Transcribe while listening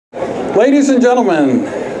Ladies and gentlemen,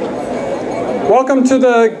 welcome to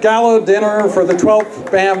the Gala dinner for the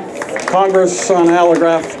 12th Banff Congress on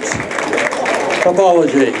Allograft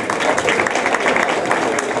Pathology.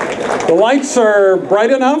 The lights are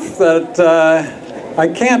bright enough that I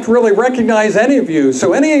can't really recognize any of you,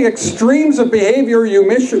 so any extremes of behavior you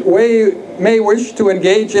may wish to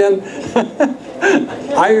engage in,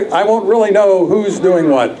 I won't really know who's doing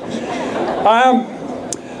what.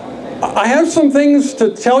 I have some things to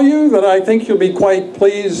tell you that I think you'll be quite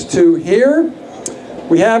pleased to hear.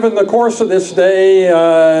 We have in the course of this day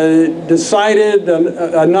decided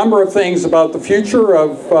a number of things about the future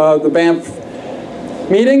of the Banff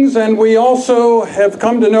meetings, and we also have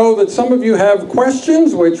come to know that some of you have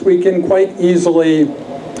questions which we can quite easily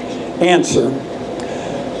answer.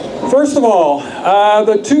 First of all,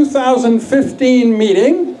 the 2015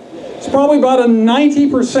 meeting, it's probably about a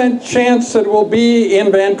 90% chance that it will be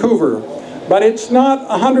in Vancouver, but it's not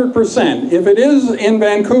 100%. If it is in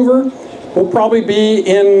Vancouver, it will probably be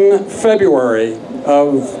in February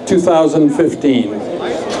of 2015.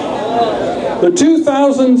 The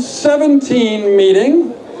 2017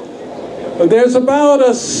 meeting, there's about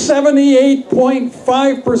a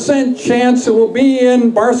 78.5% chance it will be in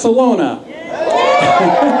Barcelona.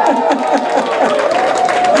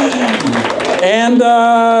 And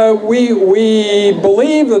we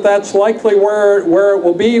believe that that's likely where it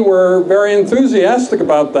will be. We're very enthusiastic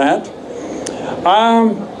about that.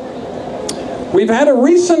 We've had a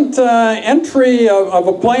recent entry of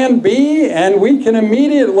a Plan B, and we can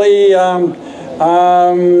immediately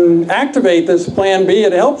activate this Plan B.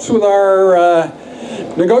 It helps with our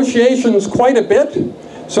negotiations quite a bit.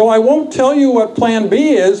 So I won't tell you what Plan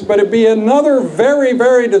B is, but it'd be another very,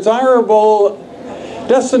 very desirable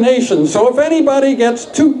destination. So if anybody gets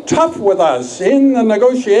too tough with us in the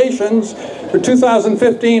negotiations for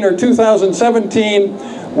 2015 or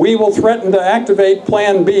 2017, we will threaten to activate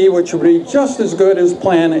Plan B, which would be just as good as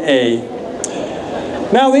Plan A.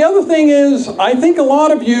 Now the other thing is, I think a lot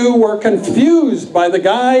of you were confused by the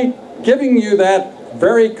guy giving you that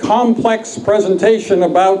very complex presentation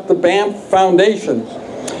about the Banff Foundation.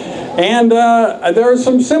 And there are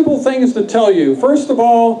some simple things to tell you. First of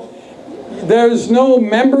all, there's no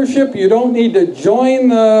membership. You don't need to join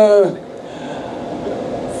the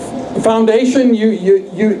foundation.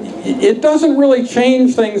 It doesn't really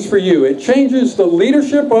change things for you. It changes the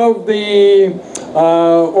leadership of the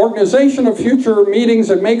organization of future meetings.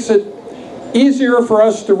 It makes it easier for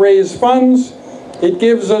us to raise funds. It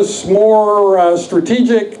gives us more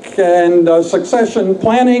strategic and succession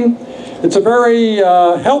planning. It's a very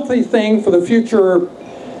healthy thing for the future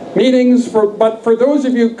meetings, but for those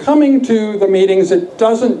of you coming to the meetings, it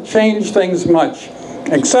doesn't change things much,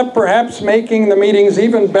 except perhaps making the meetings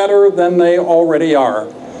even better than they already are.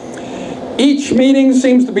 Each meeting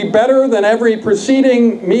seems to be better than every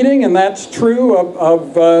preceding meeting, and that's true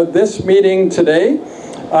of this meeting today.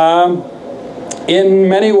 In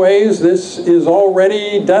many ways, this is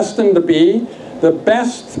already destined to be the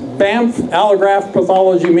best Banff allograft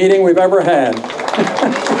pathology meeting we've ever had.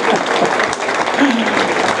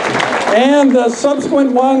 And the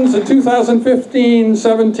subsequent ones, the 2015,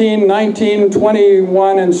 17, 19,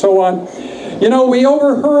 21, and so on. You know, we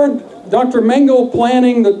overheard Dr. Mengel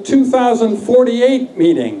planning the 2048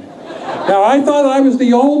 meeting. Now, I thought I was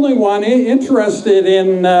the only one interested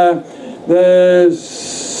in the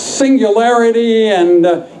singularity and,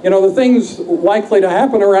 you know, the things likely to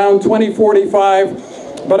happen around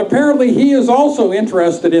 2045. But apparently he is also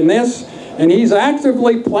interested in this. And he's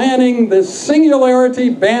actively planning the Singularity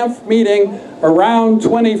Banff meeting around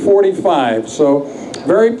 2045. So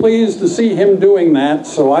very pleased to see him doing that,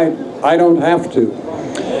 so I don't have to.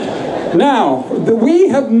 Now, we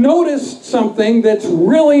have noticed something that's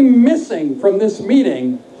really missing from this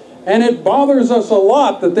meeting, and it bothers us a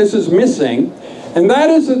lot that this is missing, and that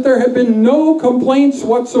is that there have been no complaints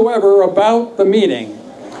whatsoever about the meeting.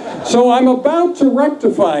 So I'm about to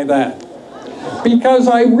rectify that, because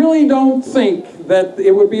I really don't think that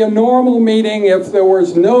it would be a normal meeting if there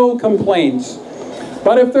was no complaints.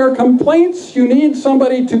 But if there are complaints, you need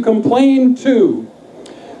somebody to complain to.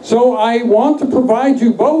 So I want to provide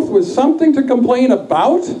you both with something to complain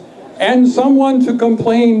about and someone to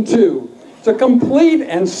complain to. It's a complete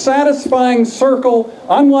and satisfying circle,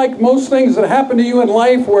 unlike most things that happen to you in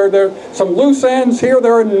life where there are some loose ends. Here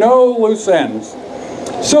there are no loose ends.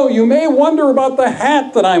 So you may wonder about the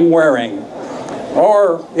hat that I'm wearing.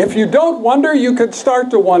 Or if you don't wonder, you could start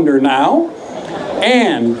to wonder now.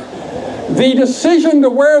 And the decision to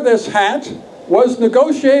wear this hat was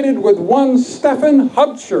negotiated with one Stefan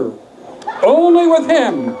Hubscher. Only with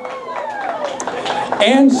him.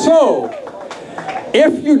 And so,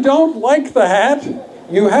 If you don't like the hat,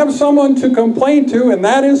 you have someone to complain to, and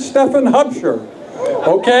that is Stefan Hubscher,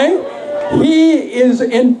 okay? He is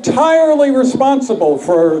entirely responsible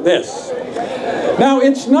for this. Now,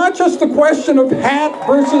 it's not just a question of hat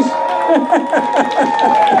versus...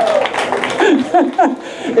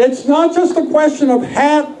 It's not just a question of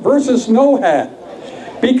hat versus no hat,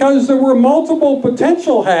 because there were multiple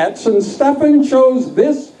potential hats, and Stefan chose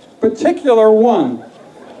this particular one.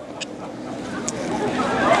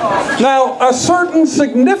 Now, a certain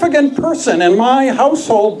significant person in my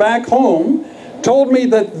household back home told me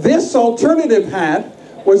that this alternative hat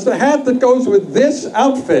was the hat that goes with this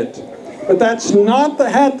outfit, but that's not the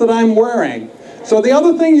hat that I'm wearing. So the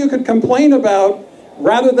other thing you could complain about,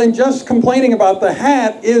 rather than just complaining about the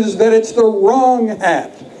hat, is that it's the wrong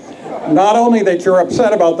hat. Not only that you're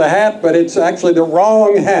upset about the hat, but it's actually the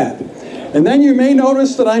wrong hat. And then you may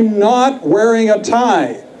notice that I'm not wearing a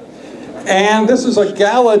tie. And this is a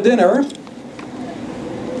gala dinner.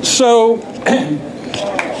 So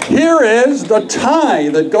here is the tie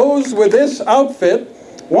that goes with this outfit.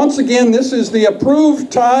 Once again, this is the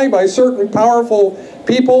approved tie by certain powerful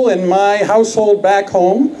people in my household back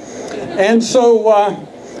home. And so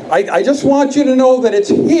I just want you to know that it's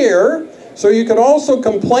here, so you could also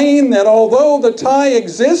complain that although the tie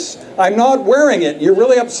exists, I'm not wearing it. You're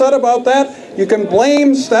really upset about that? You can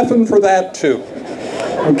blame Stefan for that too.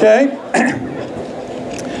 Okay?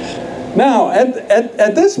 Now,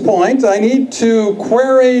 at this point, I need to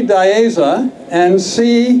query Dieza and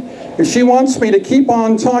see if she wants me to keep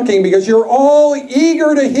on talking, because you're all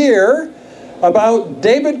eager to hear about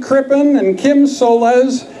David Crippen and Kim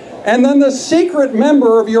Soles, and then the secret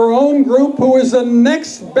member of your own group who is the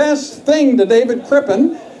next best thing to David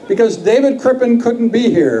Crippen, because David Crippen couldn't be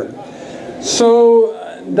here. So,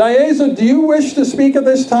 Dieza, do you wish to speak at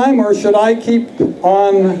this time, or should I keep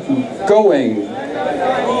on going?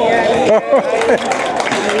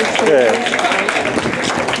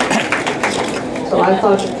 So I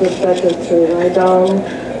thought it was better to lie down,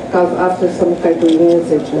 because after some kind of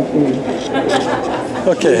music with me.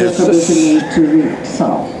 Okay. It's a bit to read,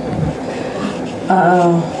 so.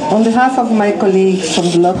 On behalf of my colleagues from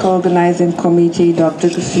the local organizing committee, Dr.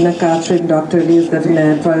 Christina Catherine, Dr. Elizabeth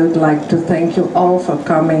Neto, I would like to thank you all for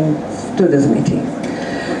coming to this meeting.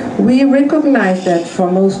 We recognize that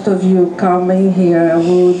for most of you, coming here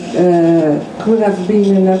could have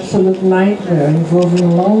been an absolute nightmare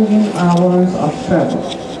involving long hours of travel.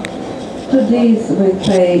 To this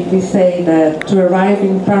we say that to arrive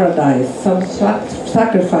in paradise, some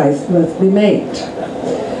sacrifice must be made.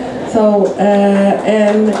 So,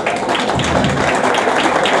 and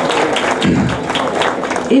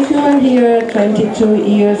if you are here 22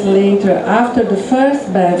 years later, after the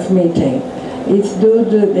first Banff meeting, it's due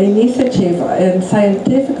to the initiative and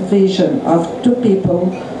scientific vision of two people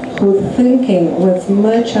whose thinking was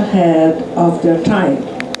much ahead of their time.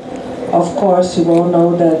 Of course, you all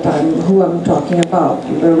know that who I'm talking about,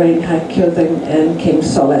 Lorraine Hackilden and Kim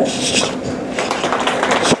Soles.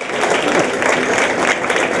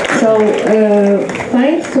 So,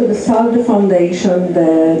 thanks to the solid foundation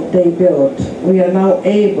that they built, we are now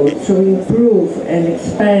able to improve and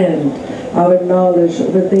expand our knowledge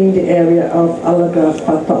within the area of allograft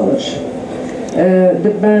pathology.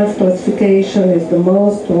 The Banff classification is the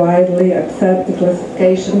most widely accepted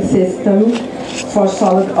classification system for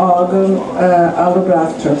solid organ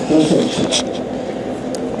allograft transplantation.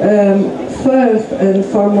 First and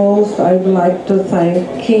foremost, I would like to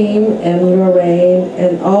thank Kim and Lorraine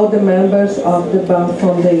and all the members of the Banff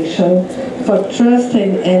Foundation for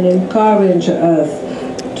trusting and encouraging us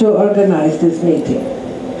to organize this meeting.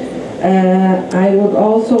 I would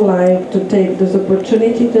also like to take this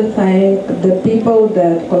opportunity to thank the people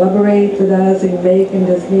that collaborate with us in making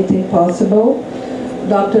this meeting possible.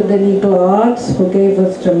 Dr. Denis Glotz, who gave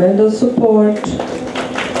us tremendous support.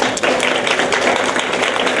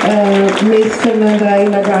 Ms. Fernanda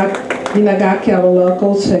Inagaki, our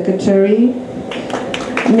local secretary.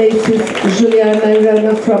 Mrs. Juliana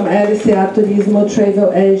Irana from LCA Turismo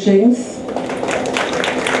Travel Agents.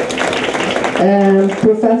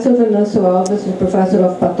 Professor Venâncio Alves, the professor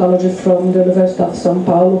of pathology from the University of São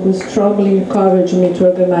Paulo, who strongly encouraged me to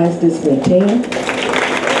organize this meeting.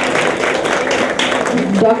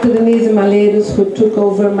 Dr. Denise Malheiros, who took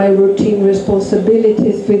over my routine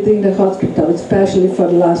responsibilities within the hospital, especially for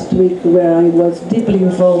the last week, where I was deeply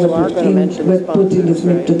involved with putting this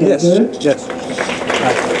meeting together. Yes.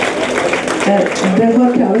 The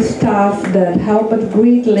hotel staff that helped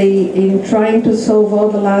greatly in trying to solve all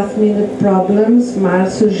the last-minute problems: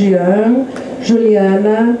 Márcio, Jean,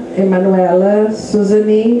 Juliana, Emanuela,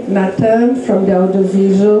 Suzanne, Nathan from the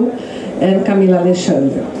audiovisual, and Camila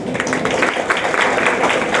Alexandre.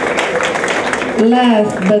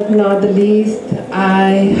 Last but not the least,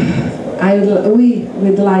 we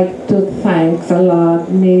would like to thank a lot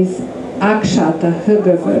Ms. Akshata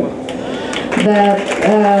Hugover, that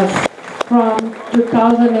from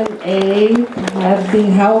 2008 have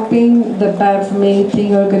been helping the Banff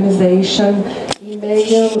meeting organization,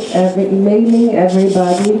 emailing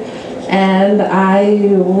everybody, and I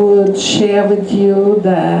would share with you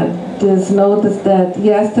that this notice that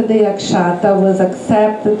yesterday Akshata was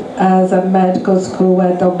accepted as a medical school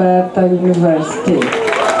at Alberta University.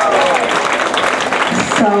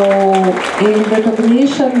 So in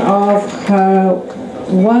recognition of her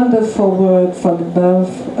wonderful work for the Banff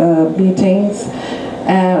meetings,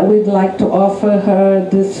 we'd like to offer her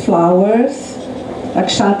these flowers.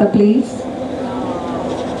 Akshata, please.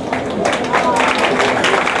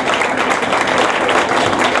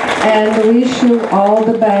 And wish you all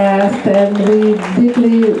the best, and we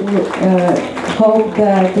deeply hope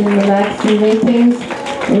that in the next meetings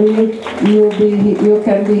you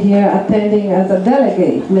can be here attending as a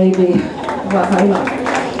delegate, maybe. Why not?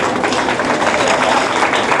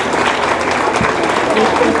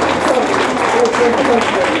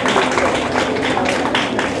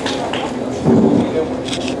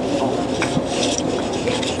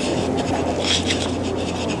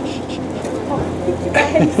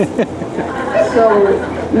 So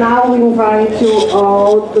now we invite you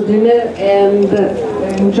all to dinner and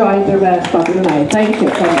enjoy the rest of the night. Thank you.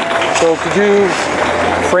 So could you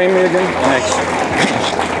frame me again? Thanks.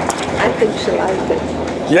 I think she liked it.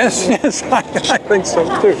 Yes, yes, I think so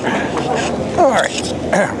too. All right.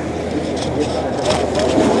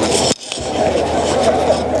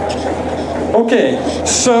 Okay,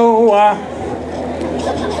 so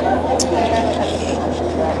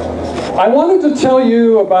I wanted to tell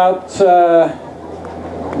you about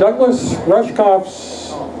Douglas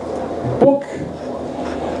Rushkoff's book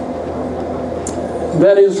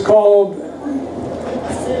that is called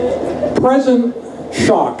Present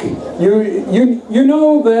Shock. You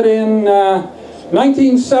know that in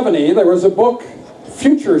 1970 there was a book,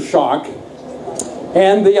 Future Shock,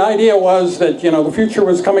 and the idea was that, you know, the future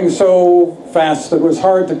was coming so fast that it was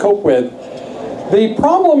hard to cope with. The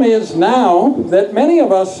problem is now that many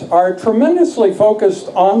of us are tremendously focused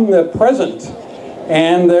on the present,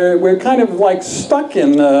 and we're kind of like stuck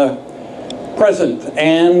in the present,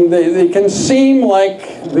 and they can seem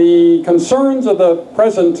like the concerns of the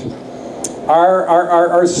present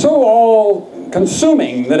are so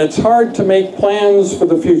all-consuming that it's hard to make plans for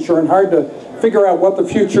the future and hard to figure out what the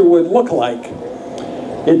future would look like.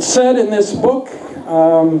 It's said in this book,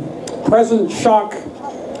 Present Shock,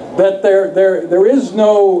 that there is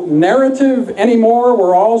no narrative anymore.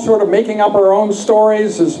 We're all sort of making up our own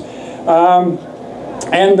stories,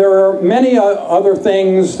 and there are many other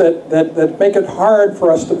things that make it hard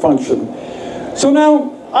for us to function. So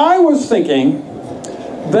now, I was thinking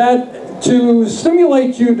that to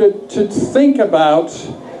stimulate you to think about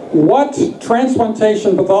what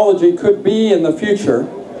transplantation pathology could be in the future,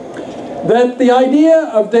 that the idea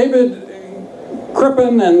of David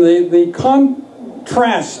Crippen and the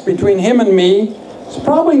contrast between him and me is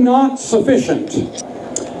probably not sufficient.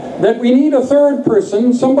 That we need a third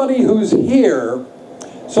person, somebody who's here.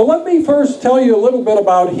 So let me first tell you a little bit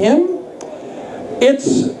about him.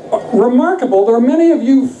 It's remarkable. There are many of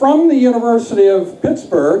you from the University of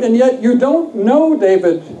Pittsburgh, and yet you don't know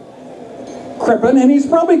David Crippen, and he's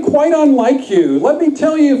probably quite unlike you. Let me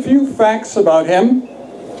tell you a few facts about him.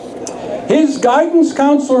 His guidance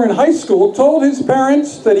counselor in high school told his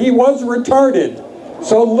parents that he was retarded,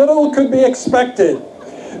 so little could be expected.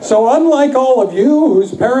 So unlike all of you,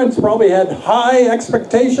 whose parents probably had high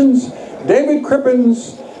expectations, David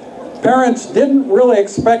Crippen's parents didn't really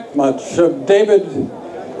expect much of David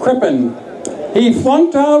Crippen. He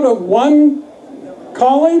flunked out of one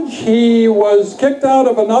college, he was kicked out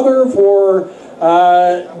of another for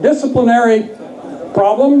disciplinary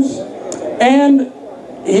problems, and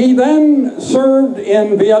he then served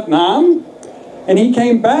in Vietnam, and he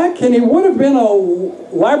came back, and he would have been a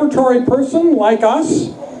laboratory person like us,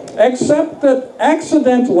 except that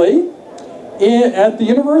accidentally, at the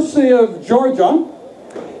University of Georgia,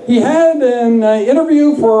 he had an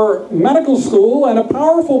interview for medical school, and a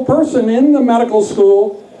powerful person in the medical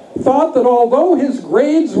school thought that although his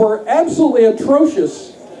grades were absolutely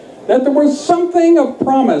atrocious, that there was something of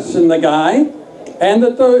promise in the guy, and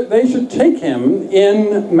that they should take him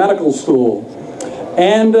in medical school.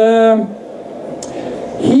 And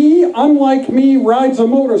he, unlike me, rides a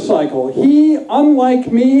motorcycle. He,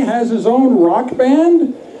 unlike me, has his own rock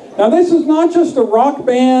band. Now this is not just a rock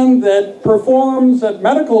band that performs at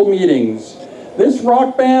medical meetings. This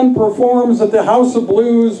rock band performs at the House of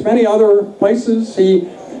Blues, many other places. He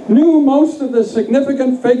knew most of the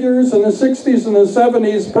significant figures in the 60s and the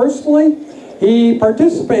 70s personally. He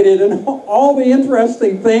participated in all the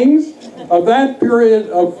interesting things of that period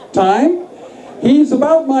of time. He's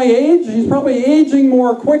about my age. He's probably aging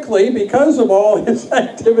more quickly because of all his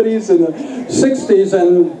activities in the 60s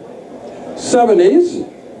and 70s.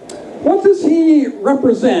 What does he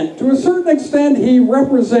represent? To a certain extent, he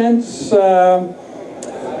represents all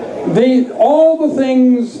the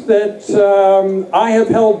things that I have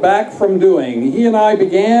held back from doing. He and I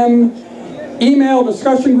began email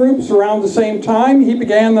discussion groups around the same time. He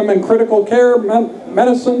began them in critical care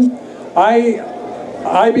medicine.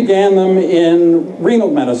 I began them in renal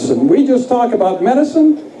medicine. We just talk about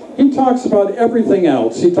medicine. He talks about everything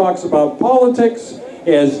else. He talks about politics,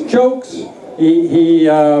 he has jokes, he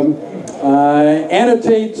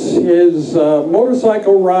annotates his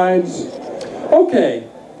motorcycle rides. Okay,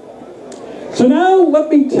 so now let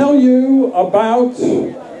me tell you about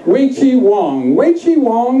Wei-Chi Wong. Wei-Chi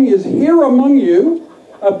Wong is here among you,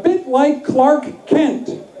 a bit like Clark Kent.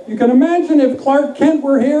 You can imagine if Clark Kent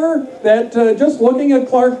were here, that just looking at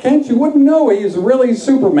Clark Kent, you wouldn't know he's really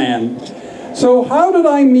Superman. So how did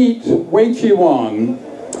I meet Wei-Chi Wong?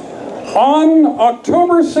 On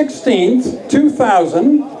October 16th,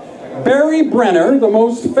 2000, Barry Brenner, the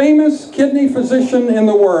most famous kidney physician in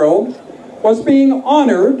the world, was being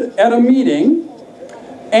honored at a meeting,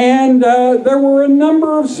 and there were a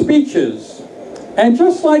number of speeches. And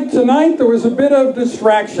just like tonight, there was a bit of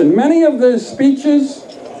distraction. Many of the speeches,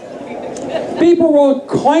 people were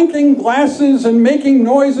clanking glasses and making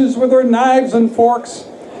noises with their knives and forks.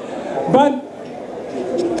 But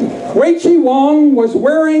Wei-Chi Wong was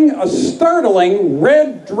wearing a startling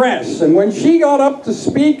red dress, and when she got up to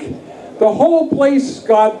speak, the whole place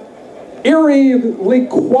got eerily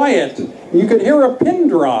quiet. You could hear a pin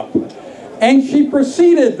drop. And she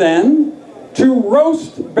proceeded then to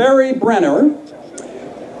roast Barry Brenner.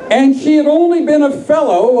 And she had only been a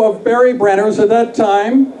fellow of Barry Brenner's at that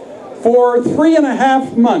time for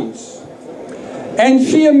 3.5 months. And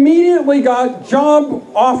she immediately got job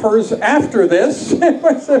offers after this. It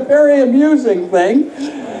was a very amusing thing.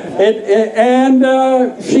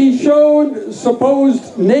 She showed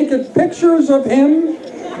supposed naked pictures of him,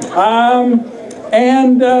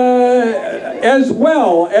 as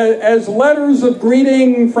well as letters of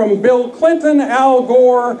greeting from Bill Clinton, Al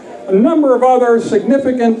Gore, a number of other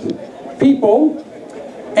significant people.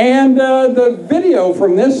 And the video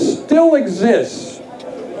from this still exists.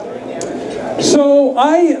 So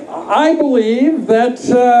I believe that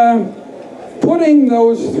putting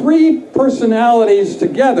those three personalities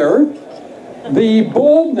together, the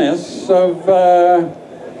boldness of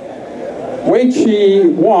Wei-Chi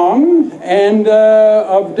Wong and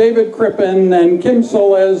of David Crippen and Kim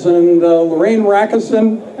Soles and Lorraine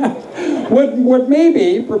Rackison would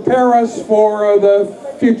maybe prepare us for the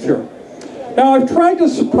future. Now, I've tried to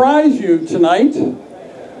surprise you tonight,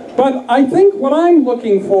 but I think what I'm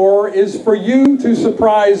looking for is for you to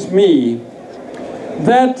surprise me.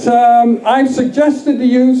 That I've suggested to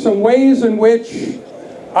you some ways in which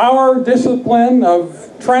our discipline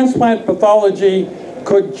of transplant pathology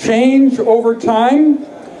could change over time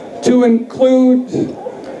to include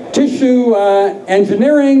tissue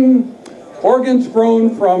engineering, organs grown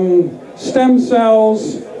from stem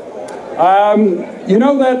cells. You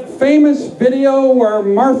know that famous video where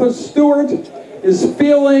Martha Stewart is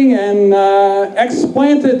feeling an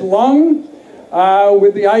explanted lung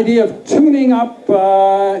with the idea of tuning up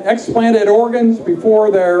explanted organs before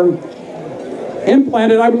they're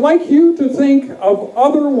implanted? I would like you to think of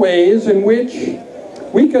other ways in which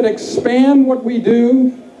we could expand what we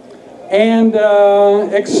do and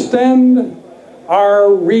extend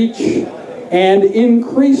our reach and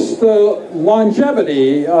increase the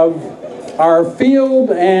longevity of our field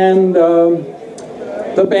and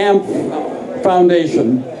the Banff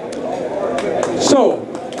Foundation. So,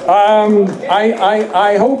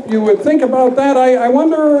 I hope you would think about that. I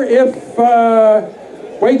wonder if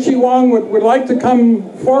Wei-Chi Wong would like to come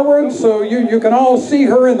forward so you can all see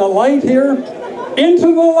her in the light here.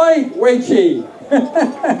 Into the light, Wei-Chi.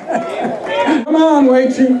 Come on,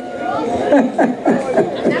 Wei-Chi.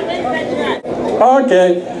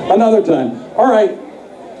 Okay, another time. All right.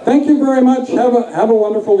 Thank you very much. Have a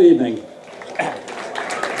wonderful evening.